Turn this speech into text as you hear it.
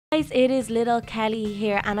Guys, it is little Kelly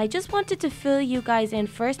here, and I just wanted to fill you guys in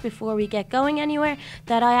first before we get going anywhere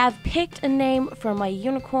that I have picked a name for my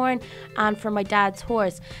unicorn and for my dad's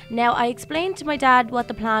horse. Now, I explained to my dad what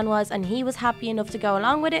the plan was and he was happy enough to go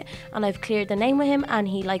along with it, and I've cleared the name with him and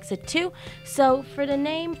he likes it too. So for the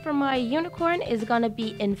name for my unicorn is gonna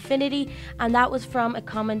be Infinity, and that was from a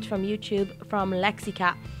comment from YouTube from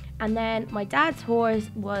Lexicat. And then my dad's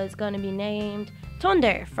horse was gonna be named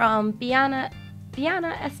Thunder from Biana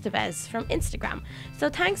Estevez from Instagram. So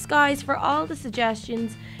thanks guys for all the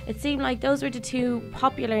suggestions. It seemed like those were the two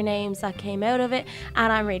popular names that came out of it,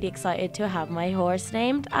 and I'm really excited to have my horse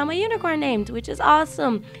named and my unicorn named, which is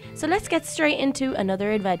awesome. So let's get straight into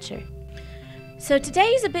another adventure. So today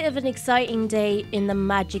is a bit of an exciting day in the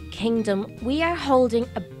Magic Kingdom. We are holding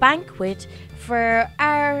a banquet for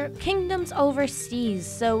our kingdoms overseas.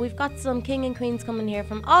 So we've got some king and queens coming here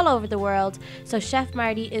from all over the world. So Chef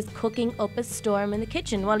Marty is cooking up a storm in the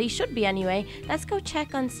kitchen. Well, he should be anyway. Let's go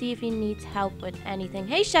check and see if he needs help with anything.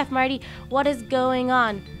 Hey Chef Marty, what is going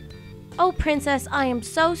on? Oh princess, I am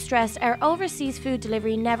so stressed. Our overseas food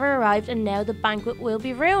delivery never arrived and now the banquet will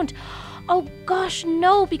be ruined. Oh gosh,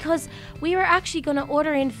 no, because we were actually going to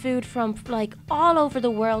order in food from like all over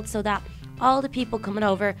the world so that all the people coming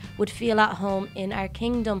over would feel at home in our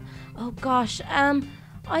kingdom. Oh gosh,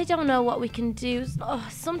 I don't know what we can do. Oh,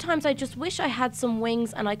 sometimes I just wish I had some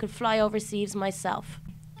wings and I could fly overseas myself.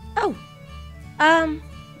 Oh,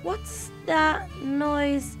 what's that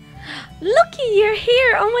noise? Looky, you're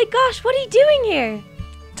here. Oh my gosh, what are you doing here?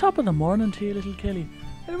 Top of the morning to you, little Kelly.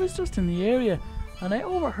 I was just in the area and I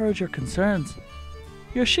overheard your concerns.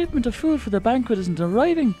 Your shipment of food for the banquet isn't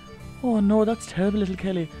arriving. Oh no, that's terrible, little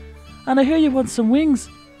Kelly. And I hear you want some wings.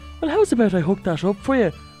 Well, how's about I hook that up for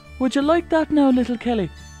you? Would you like that now, little Kelly?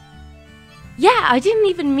 Yeah, I didn't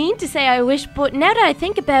even mean to say I wish, but now that I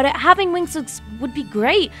think about it, having wings would be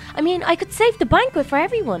great. I mean, I could save the banquet for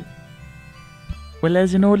everyone. Well,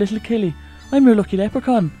 as you know, little Kelly, I'm your lucky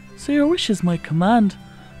leprechaun, so your wish is my command.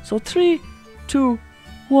 So 3, 2,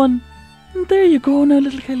 1, and there you go now,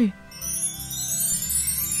 little Kelly.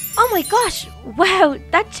 Oh my gosh, wow,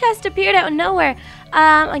 that chest appeared out of nowhere.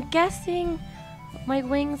 I'm guessing my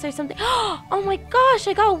wings or something. Oh my gosh,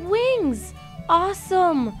 I got wings.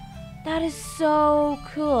 Awesome. That is so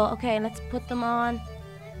cool. Okay, let's put them on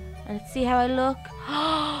and let's see how I look.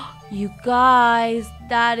 You guys,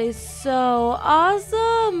 that is so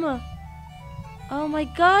awesome. Oh my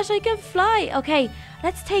gosh, I can fly. Okay,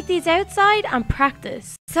 let's take these outside and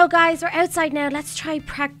practice. So guys, we're outside now. Let's try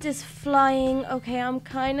practice flying. Okay, I'm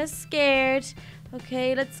kind of scared.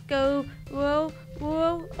 Okay, let's go. Whoa,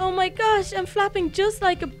 whoa. Oh my gosh, I'm flapping just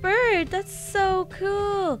like a bird. That's so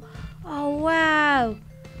cool. Oh wow.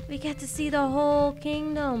 We get to see the whole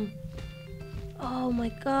kingdom. Oh my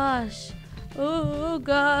gosh. Oh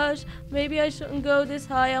gosh. Maybe I shouldn't go this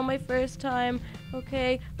high on my first time.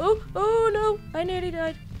 Okay. Oh no. I nearly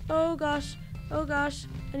died. Oh gosh. Oh gosh.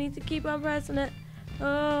 I need to keep on pressing it.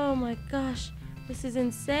 Oh my gosh. This is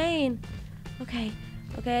insane. Okay.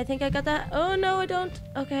 Okay, I think I got that. Oh no, I don't.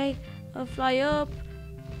 Okay. I'll fly up.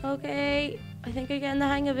 Okay. I think I'm getting the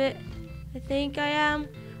hang of it. I think I am.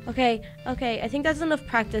 Okay. Okay. I think that's enough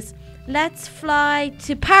practice. Let's fly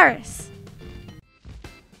to Paris.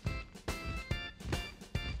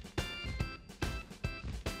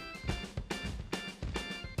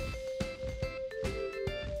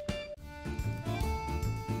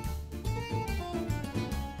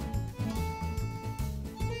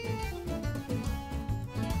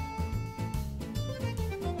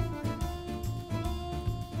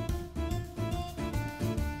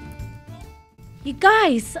 You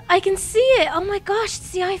guys, I can see it. Oh my gosh,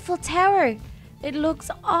 it's the Eiffel Tower. It looks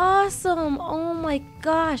awesome. Oh my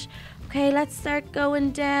gosh. Okay, let's start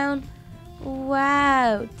going down.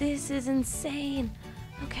 Wow, this is insane.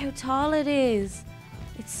 Look how tall it is.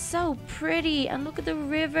 It's so pretty. And look at the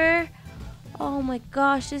river. Oh my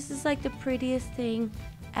gosh, this is like the prettiest thing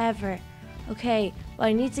ever. Okay, well,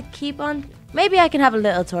 I need to keep on. Maybe I can have a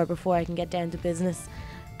little tour before I can get down to business.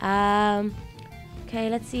 Okay,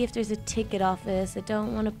 let's see if there's a ticket office. I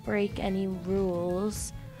don't want to break any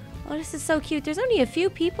rules. Oh, this is so cute. There's only a few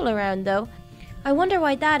people around, though. I wonder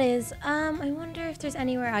why that is. I wonder if there's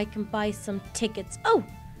anywhere I can buy some tickets. Oh,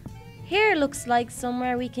 here looks like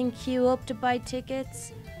somewhere we can queue up to buy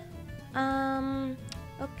tickets.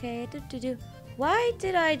 Okay. Why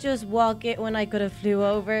did I just walk it when I could have flew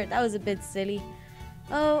over? That was a bit silly.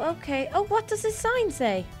 Oh, okay. Oh, what does this sign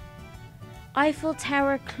say? Eiffel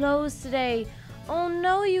Tower closed today. Oh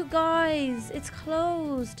no, you guys, it's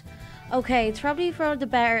closed. Okay, it's probably for the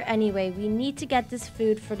better anyway. We need to get this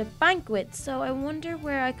food for the banquet, so I wonder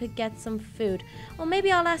where I could get some food. Or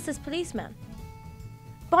maybe I'll ask this policeman.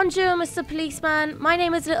 Bonjour, Mr. Policeman. My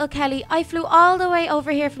name is Little Kelly. I flew all the way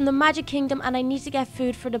over here from the Magic Kingdom and I need to get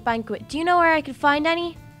food for the banquet. Do you know where I could find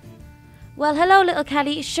any? Well, hello, Little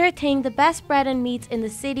Kelly. Sure thing. The best bread and meats in the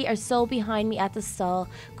city are sold behind me at the stall.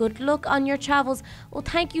 Good luck on your travels. Well,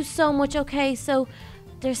 thank you so much. Okay, so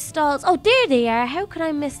there's stalls. Oh, there they are. How could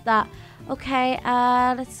I miss that? Okay,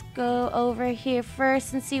 let's go over here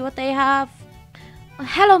first and see what they have.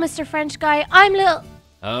 Hello, Mr. French guy. I'm Little...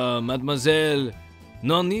 Mademoiselle,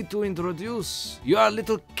 no need to introduce. You are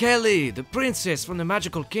Little Kelly, the princess from the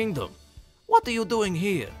Magical Kingdom. What are you doing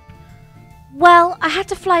here? Well, I had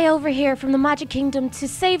to fly over here from the Magic Kingdom to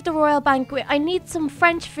save the royal banquet. I need some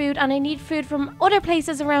French food and I need food from other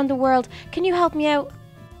places around the world. Can you help me out?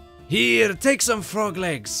 Here, take some frog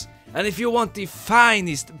legs. And if you want the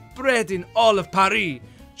finest bread in all of Paris,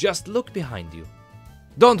 just look behind you.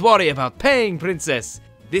 Don't worry about paying, princess.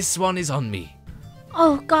 This one is on me.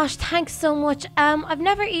 Oh gosh, thanks so much. I've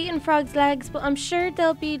never eaten frog's legs, but I'm sure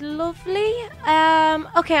they'll be lovely.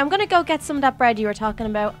 Okay, I'm gonna go get some of that bread you were talking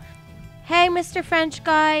about. Hey, Mr. French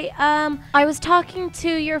guy. I was talking to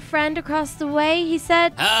your friend across the way. He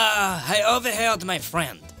said... I overheard my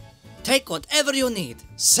friend. Take whatever you need.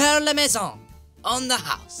 Sur la maison. On the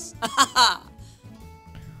house.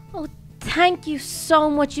 Oh, thank you so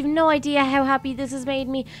much. You've no idea how happy this has made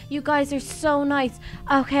me. You guys are so nice.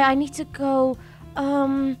 Okay, I need to go...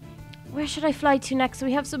 where should I fly to next?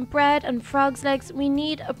 We have some bread and frog's legs. We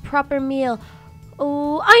need a proper meal.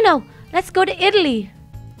 Oh, I know. Let's go to Italy.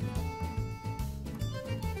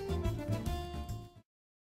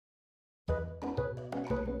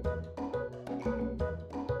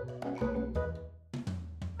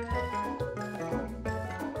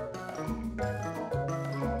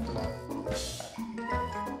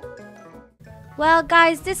 Well,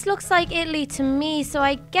 guys, this looks like Italy to me, so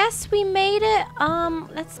I guess we made it.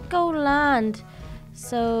 Let's go land.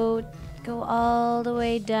 So, go all the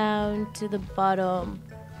way down to the bottom.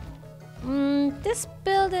 This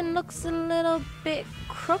building looks a little bit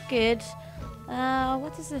crooked.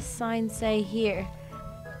 What does this sign say here?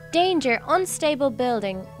 Danger, unstable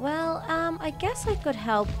building. Well, I guess I could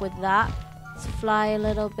help with that. Let's fly a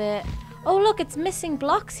little bit. Oh, look, it's missing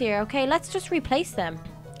blocks here. Okay, let's just replace them.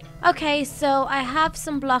 Okay, so I have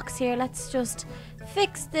some blocks here. Let's just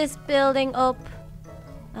fix this building up.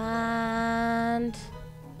 And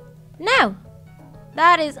now,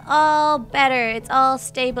 that is all better. It's all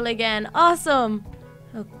stable again. Awesome.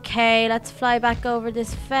 Okay, let's fly back over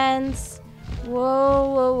this fence. Whoa,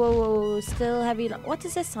 whoa, whoa, whoa. Still heavy. What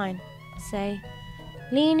does this sign say?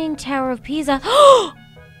 Leaning Tower of Pisa.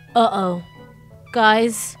 Uh-oh.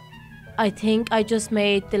 Guys, I think I just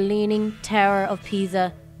made the Leaning Tower of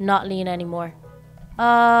Pisa not lean anymore.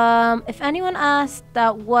 If anyone asked,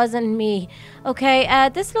 that wasn't me. Okay,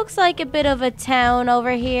 this looks like a bit of a town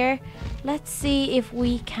over here. Let's see if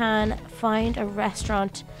we can find a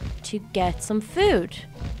restaurant to get some food.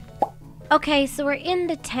 Okay, so we're in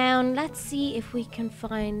the town. Let's see if we can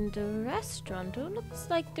find a restaurant. Oh, looks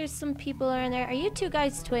like there's some people around there. Are you two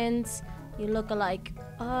guys twins? You look alike.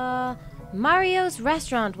 Mario's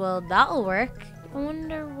restaurant. Well, that'll work. I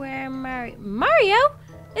wonder where Mario?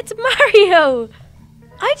 It's Mario!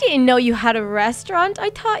 I didn't know you had a restaurant.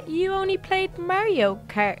 I thought you only played Mario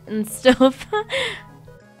Kart and stuff.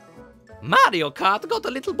 Mario Kart got a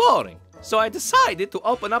little boring, so I decided to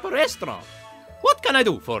open up a restaurant. What can I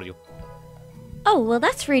do for you? Oh, well,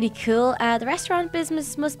 that's really cool. The restaurant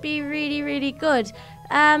business must be really, really good.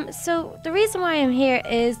 So the reason why I'm here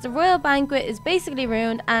is the royal banquet is basically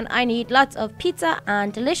ruined and I need lots of pizza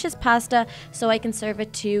and delicious pasta so I can serve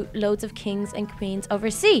it to loads of kings and queens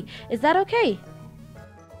overseas. Is that okay?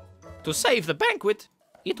 To save the banquet,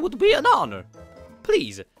 it would be an honor.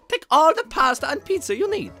 Please, take all the pasta and pizza you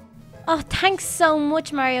need. Oh, thanks so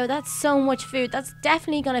much, Mario. That's so much food. That's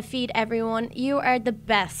definitely going to feed everyone. You are the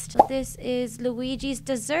best. This is Luigi's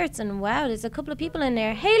Desserts and wow, there's a couple of people in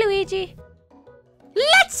there. Hey, Luigi.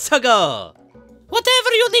 Let's go! Whatever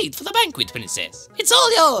you need for the banquet, princess. It's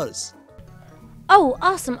all yours. Oh,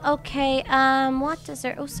 awesome. Okay, what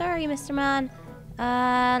dessert? Oh, sorry, Mr. Man.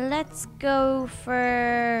 Let's go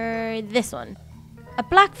for this one. A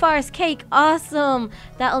Black Forest cake. Awesome.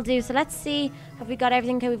 That'll do. So let's see. Have we got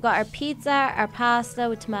everything? Okay, we've got our pizza, our pasta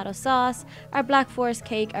with tomato sauce, our Black Forest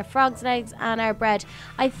cake, our frog's legs, and our bread.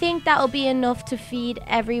 I think that'll be enough to feed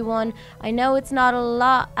everyone. I know it's not a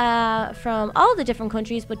lot from all the different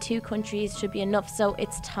countries, but 2 countries should be enough. So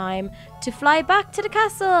it's time to fly back to the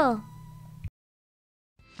castle.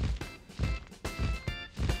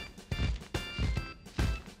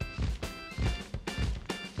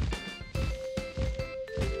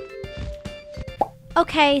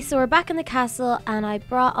 Okay, so we're back in the castle and I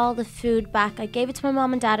brought all the food back. I gave it to my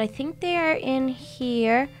mom and dad. I think they're in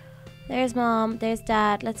here. There's mom, there's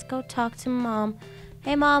dad. Let's go talk to mom.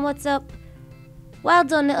 Hey mom, what's up? Well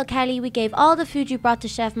done, little Kelly. We gave all the food you brought to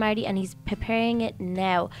Chef Marty and he's preparing it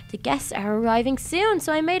now. The guests are arriving soon,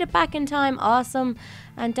 so I made it back in time. Awesome.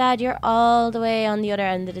 And dad, you're all the way on the other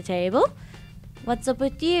end of the table. What's up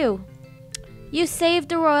with you? You saved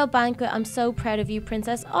the royal banquet. I'm so proud of you,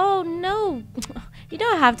 princess. Oh no. You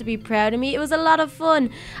don't have to be proud of me. It was a lot of fun.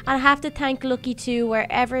 And I have to thank Lucky too,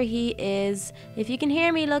 wherever he is. If you can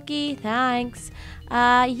hear me, Lucky, thanks.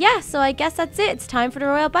 Yeah, so I guess that's it. It's time for the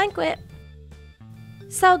royal banquet.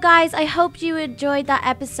 So guys, I hope you enjoyed that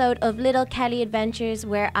episode of Little Kelly Adventures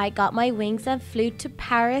where I got my wings and flew to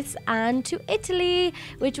Paris and to Italy,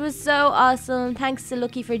 which was so awesome. Thanks to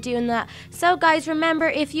Lucky for doing that. So guys, remember,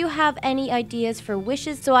 if you have any ideas for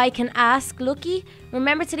wishes so I can ask Lucky,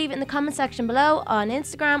 remember to leave it in the comment section below on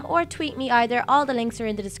Instagram or tweet me either. All the links are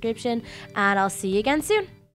in the description and I'll see you again soon.